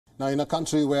Now, in a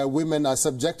country where women are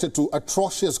subjected to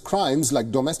atrocious crimes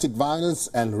like domestic violence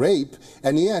and rape,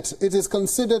 and yet it is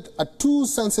considered a too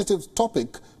sensitive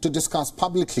topic to discuss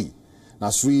publicly.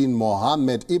 Nasreen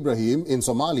Mohammed Ibrahim in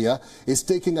Somalia is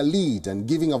taking a lead and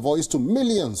giving a voice to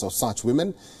millions of such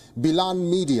women.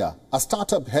 WION Media, a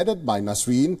startup headed by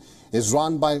Nasreen, is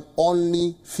run by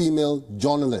only female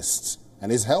journalists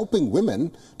and is helping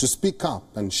women to speak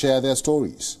up and share their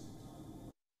stories.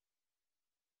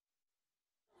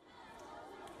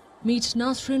 Meet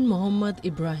Nasreen Mohammed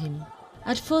Ibrahim.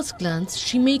 At first glance,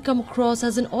 she may come across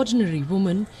as an ordinary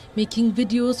woman making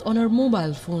videos on her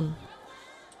mobile phone.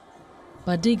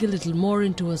 But dig a little more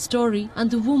into her story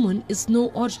and the woman is no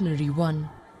ordinary one.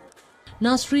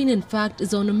 Nasreen, in fact,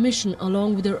 is on a mission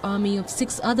along with her army of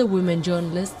 6 other women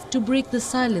journalists to break the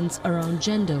silence around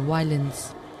gender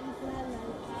violence.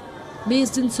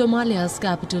 Based in Somalia's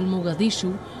capital,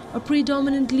 Mogadishu, a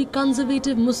predominantly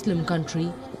conservative Muslim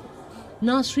country,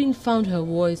 Nasreen found her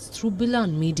voice through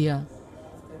WION Media,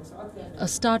 a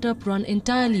startup run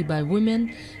entirely by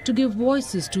women to give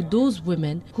voices to those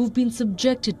women who've been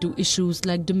subjected to issues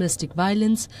like domestic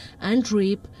violence and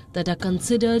rape that are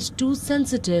considered too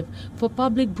sensitive for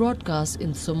public broadcast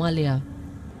in Somalia.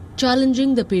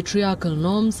 Challenging the patriarchal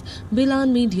norms,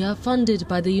 WION Media, funded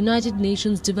by the United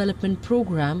Nations Development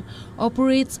Programme,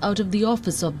 operates out of the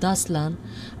office of Daslan,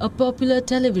 a popular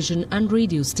television and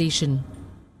radio station.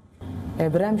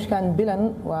 At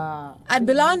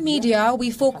WION Media,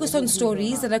 we focus on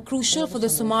stories that are crucial for the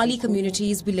Somali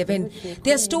communities we live in.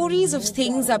 They are stories of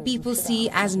things that people see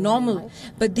as normal,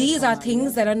 but these are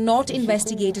things that are not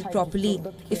investigated properly.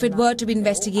 If it were to be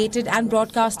investigated and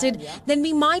broadcasted, then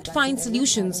we might find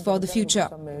solutions for the future.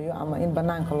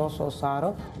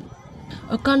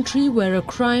 A country where a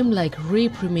crime like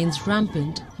rape remains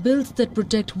rampant, bills that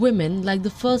protect women like the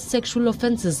First Sexual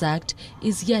Offences Act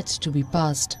is yet to be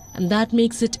passed. And that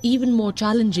makes it even more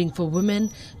challenging for women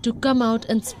to come out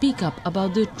and speak up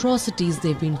about the atrocities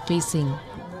they've been facing.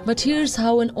 But here's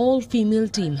how an all-female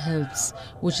team helps,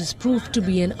 which has proved to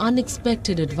be an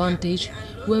unexpected advantage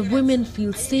where women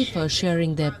feel safer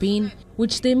sharing their pain,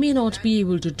 which they may not be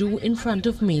able to do in front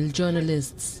of male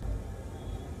journalists.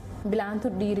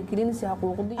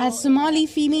 As Somali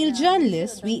female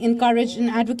journalists, we encourage and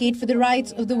advocate for the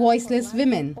rights of the voiceless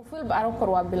women.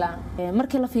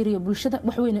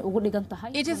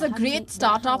 It is a great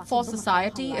startup for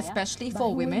society, especially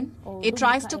for women. It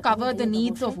tries to cover the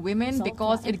needs of women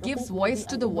because it gives voice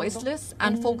to the voiceless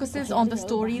and focuses on the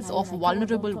stories of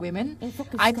vulnerable women.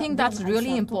 I think that's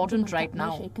really important right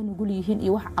now.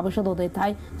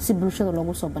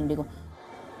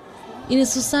 In a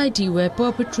society where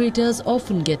perpetrators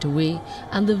often get away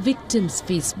and the victims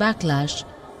face backlash,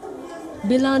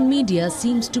 WION Media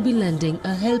seems to be lending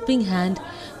a helping hand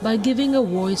by giving a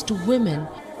voice to women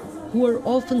who are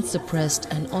often suppressed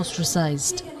and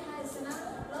ostracized.